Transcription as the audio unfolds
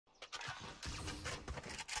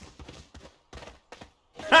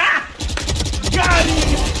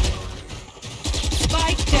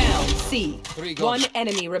C. Three gone. One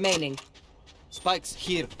enemy remaining. Spikes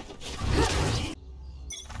here.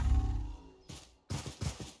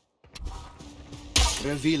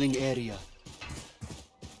 Revealing area.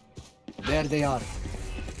 There they are.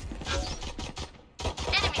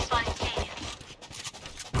 Enemy spotted C.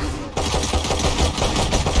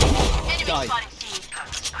 Enemy Die. spotted C.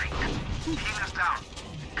 Keeping us down.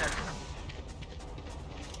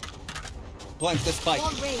 Plant the spike.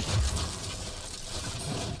 Long range.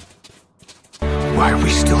 Why are we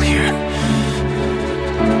still here?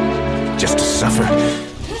 Just to suffer?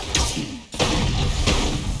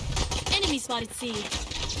 Enemy spotted C.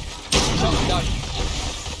 Shot down.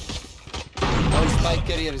 Our spike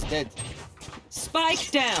carrier is dead.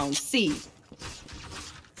 Spike down, C.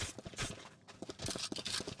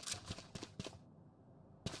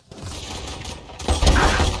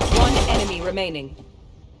 One enemy remaining.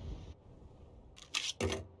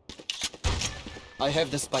 I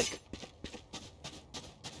have the spike.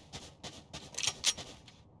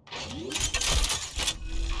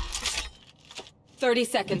 Thirty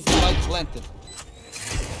seconds Spike left. planted.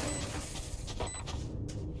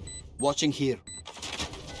 Watching here.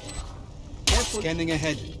 Scanning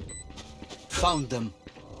ahead. Found them.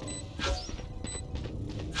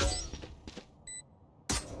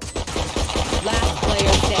 Last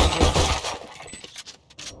player standing.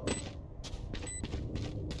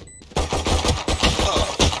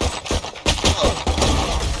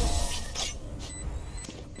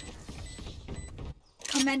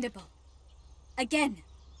 Commendable. Again.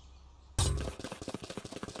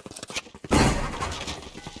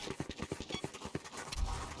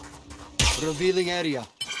 Revealing area.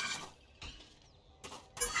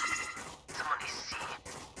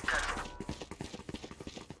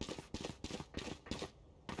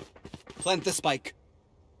 Plant the spike.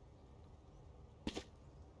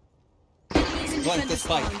 Plant the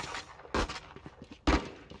spike.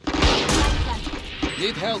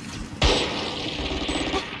 Need help.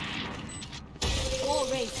 Wall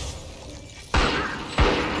raised.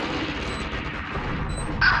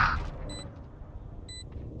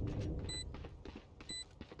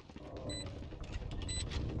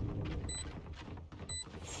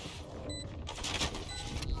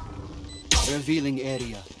 Revealing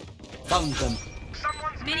area. Found them.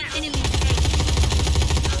 Many enemies.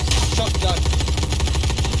 Shot down.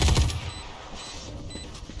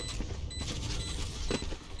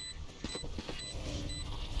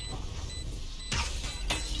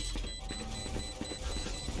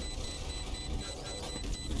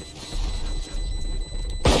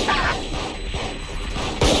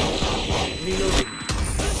 Reloading.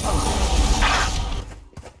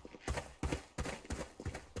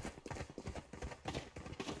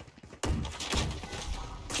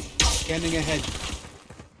 Scanning ahead.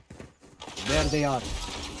 There they are.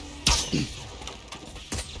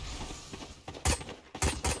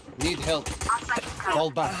 Need help.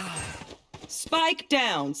 Fall back. Spike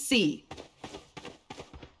down, C.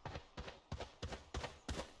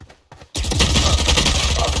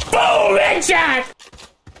 Boom! Headshot!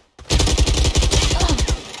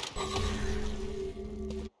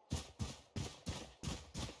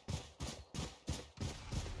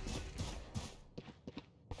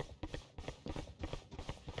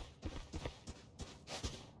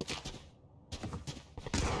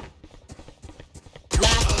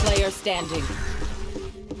 Last player standing.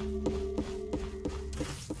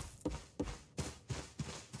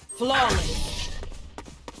 Flawless.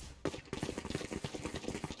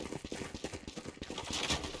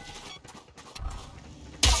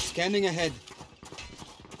 Scanning ahead.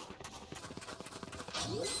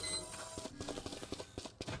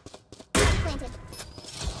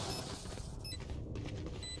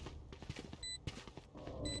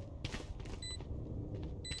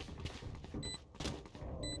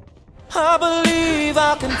 I believe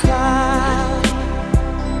I can fly.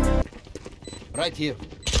 Right here.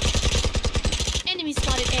 Enemy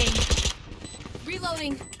spotted A.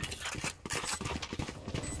 Reloading.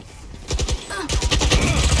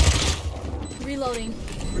 Reloading.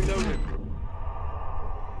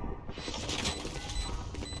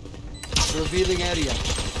 Revealing area.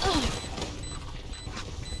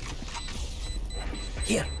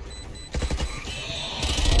 Here.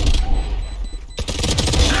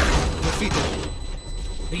 Defeated.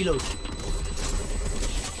 Reload.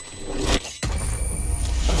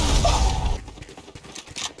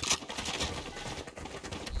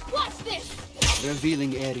 Watch this.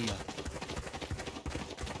 Revealing area.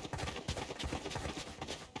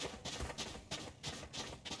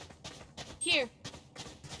 Here.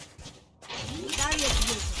 Barrier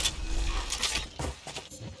created.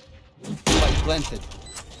 Spike planted.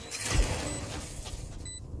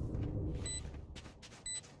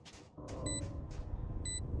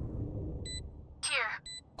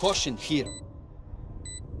 Caution here.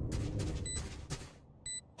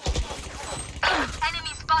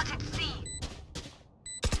 Enemy spotted C.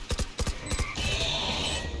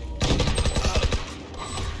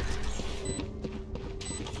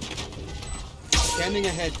 Scanning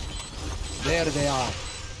ahead. There they are.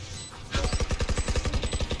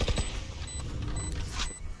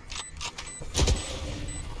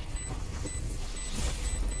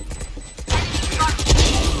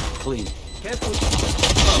 Clean. Careful.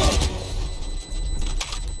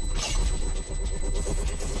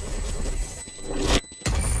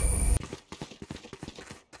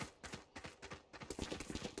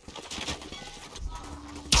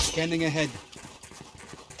 Scanning ahead.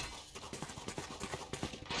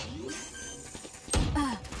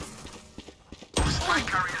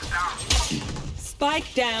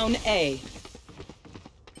 Spike down A.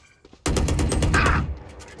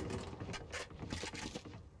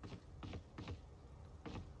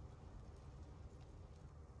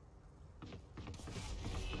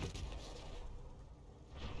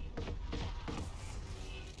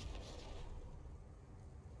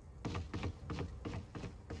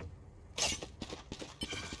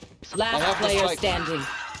 I Last have the player spike. standing.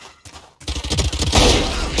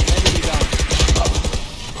 Enemy down.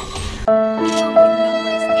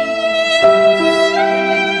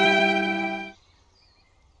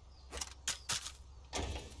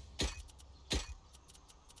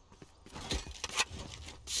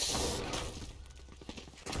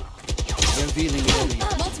 Revealing area.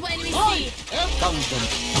 Multiple enemies C. Found them.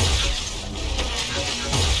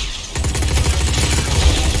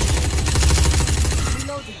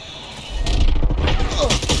 Reloading.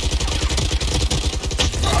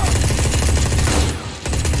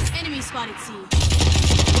 Enemy spotted C.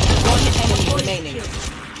 One enemy remaining.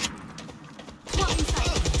 Caught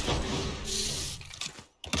inside.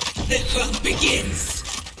 The hunt begins.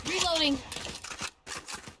 Reloading.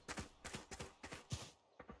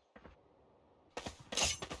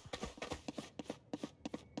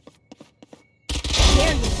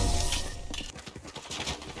 There you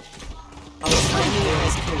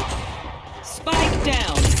Spike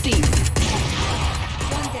down C.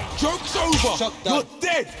 One dead. Joke's over. Shut down. You're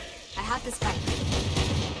dead. I have the spike.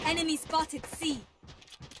 Enemy spotted C.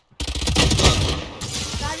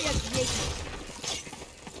 Barrier created.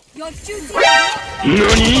 Your duty.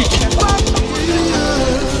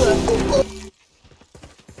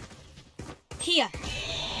 Here.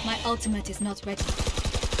 My ultimate is not ready.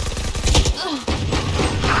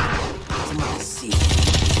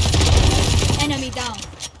 Enemy down.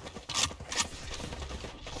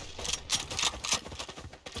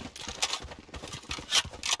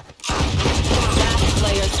 Last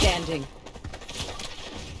player standing.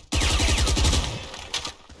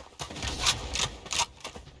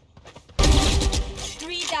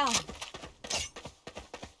 Three down.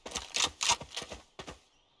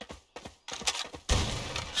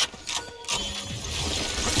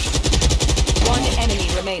 One enemy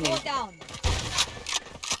remaining. Four down.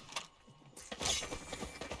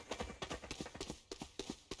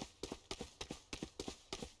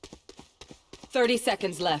 Thirty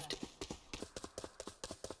seconds left.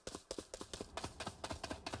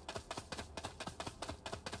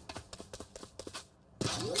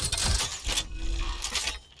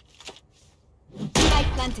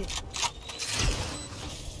 Spike planted.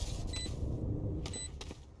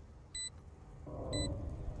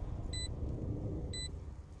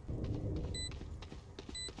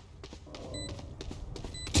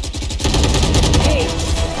 Hey,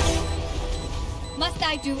 Must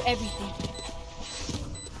I do everything?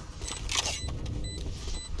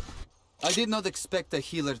 I did not expect a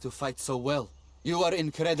healer to fight so well. You are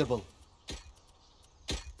incredible.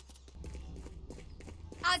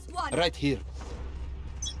 As one. Right here.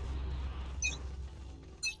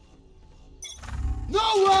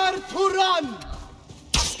 Nowhere to run!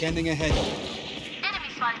 Scanning ahead. Enemy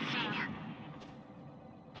spotted C.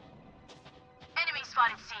 Enemy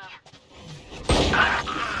spotted C.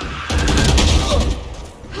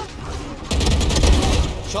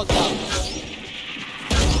 Shot down.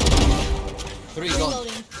 Three gone.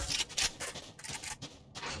 Reloading.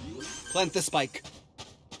 Plant the spike.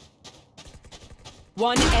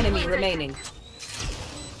 one enemy remaining.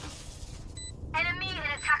 Enemy in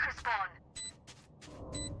attacker spawn.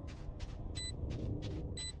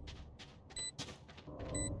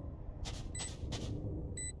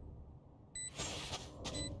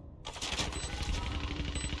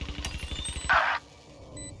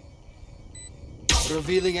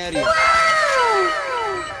 Revealing area.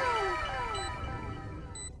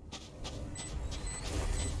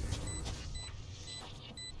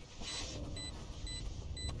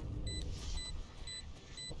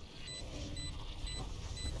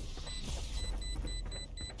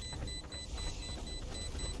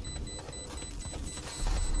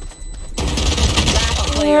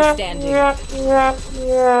 player standing.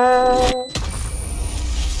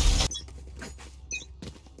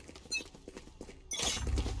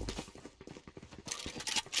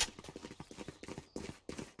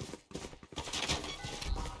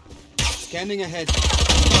 Scanning ahead.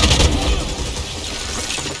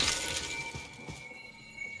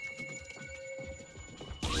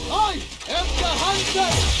 I am the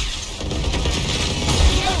hunter!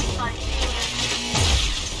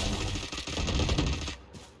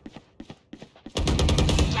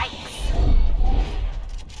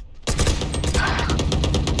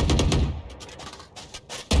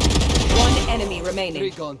 One enemy remaining. 3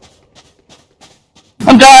 gone.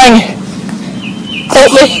 I'm dying.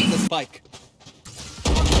 Help me. Plant the spike.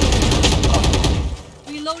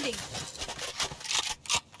 Reloading.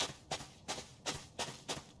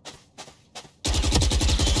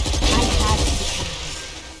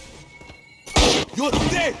 You're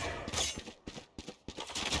dead!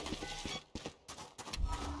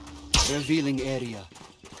 Revealing area.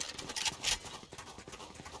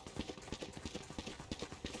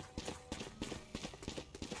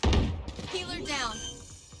 Healer down.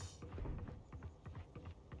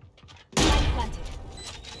 Planted.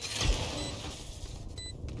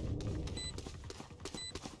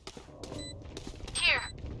 Here.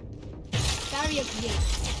 Barrier created.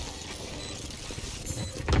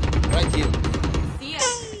 Right here. See ya.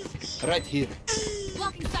 Right here.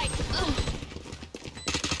 Blocking sight.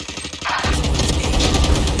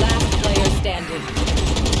 Last player standing.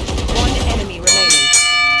 One enemy remaining.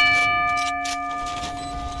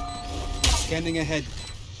 Scanning ahead.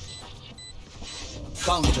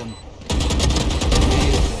 Found them.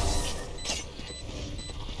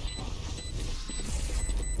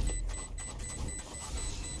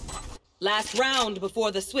 Last round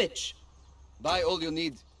before the switch. Buy all you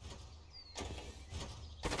need.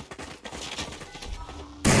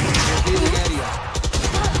 Revealing area.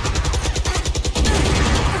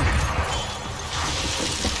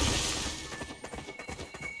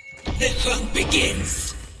 The hunt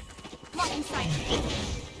begins. Blocking sight.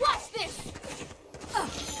 Watch this.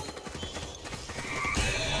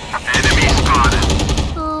 Enemy spotted.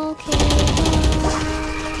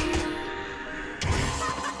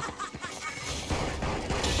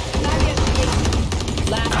 Barrier created.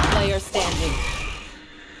 Last player standing.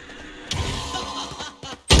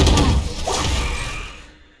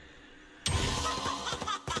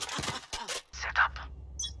 Set up.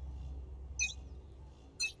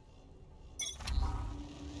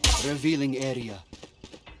 Revealing area.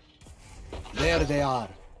 There they are.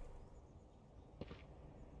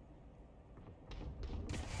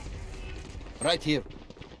 Right here.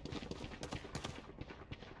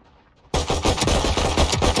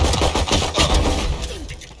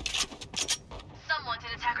 Someone's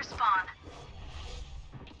in attacker spawn.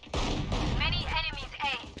 Many enemies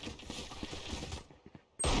A.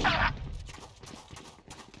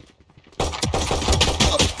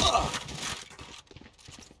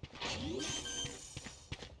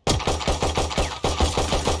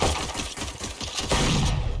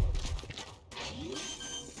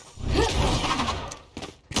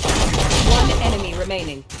 One enemy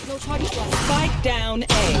remaining. No target one. Spike down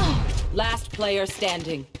A. Last player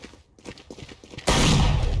standing.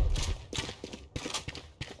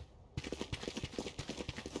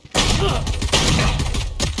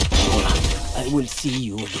 I will see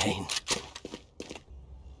you again.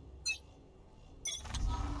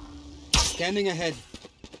 Scanning ahead.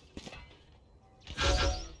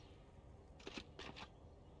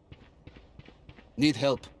 Need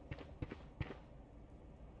help.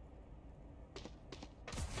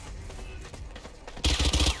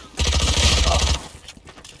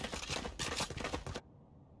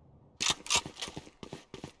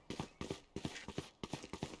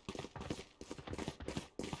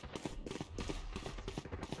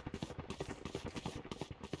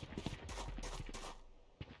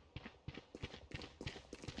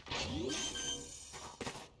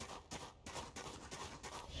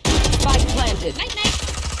 Spike planted. Night night.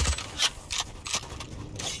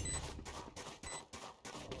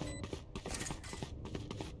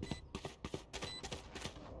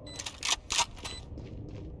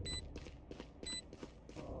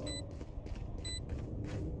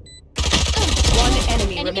 One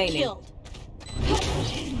enemy Enemy remaining. killed.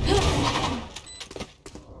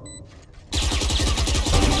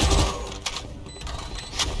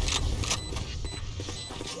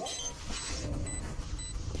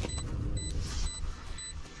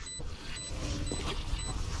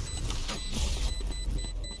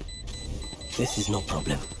 This is no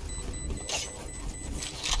problem.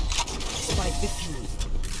 Spike defused.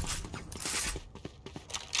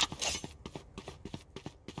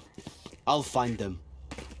 I'll find them.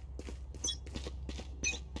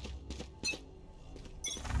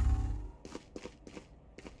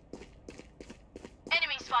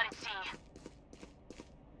 Enemy spotted C.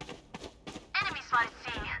 Enemy spotted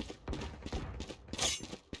C.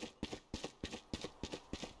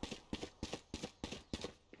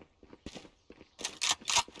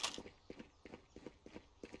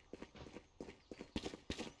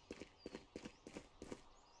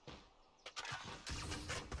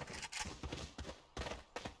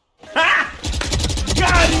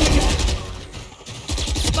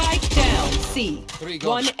 Spike down. C. Three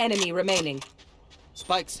gone. One enemy remaining.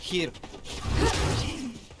 Spikes here.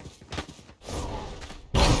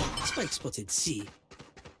 Spike spotted C.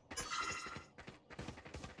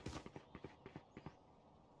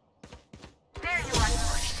 There you are.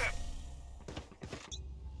 Oh, shit.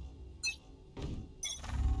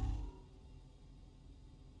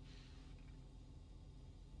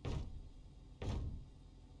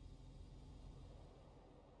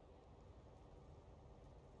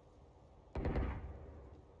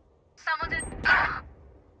 Someone did.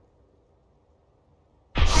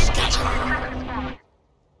 Scatter.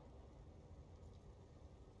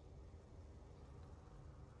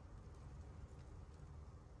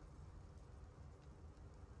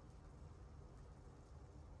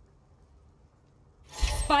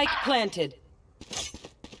 Spike planted.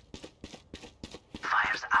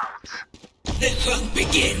 Fires out. The hunt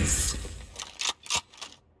begins.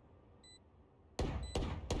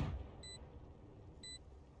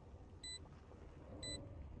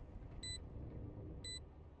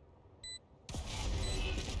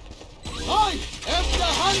 I am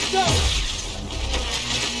the hunter!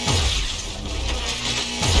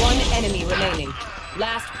 One enemy remaining.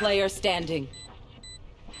 Last player standing.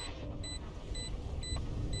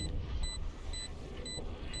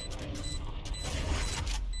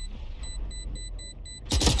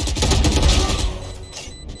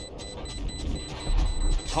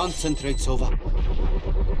 Concentrate, Sova.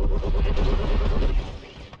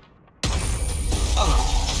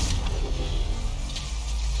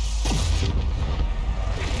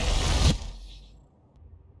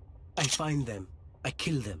 I find them. I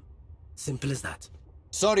kill them. Simple as that.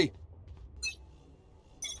 Sorry.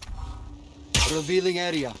 Revealing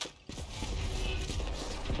area.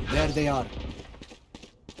 There they are.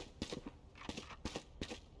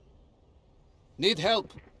 Need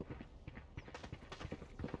help.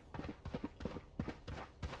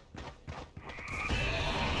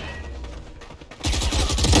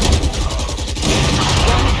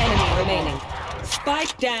 One enemy remaining.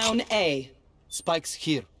 Spike down A. Spikes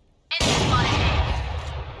here. Enemy spotted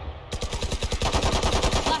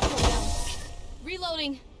Lateral down.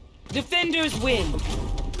 Reloading. Defenders win.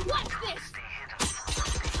 Watch this.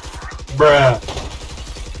 Bruh.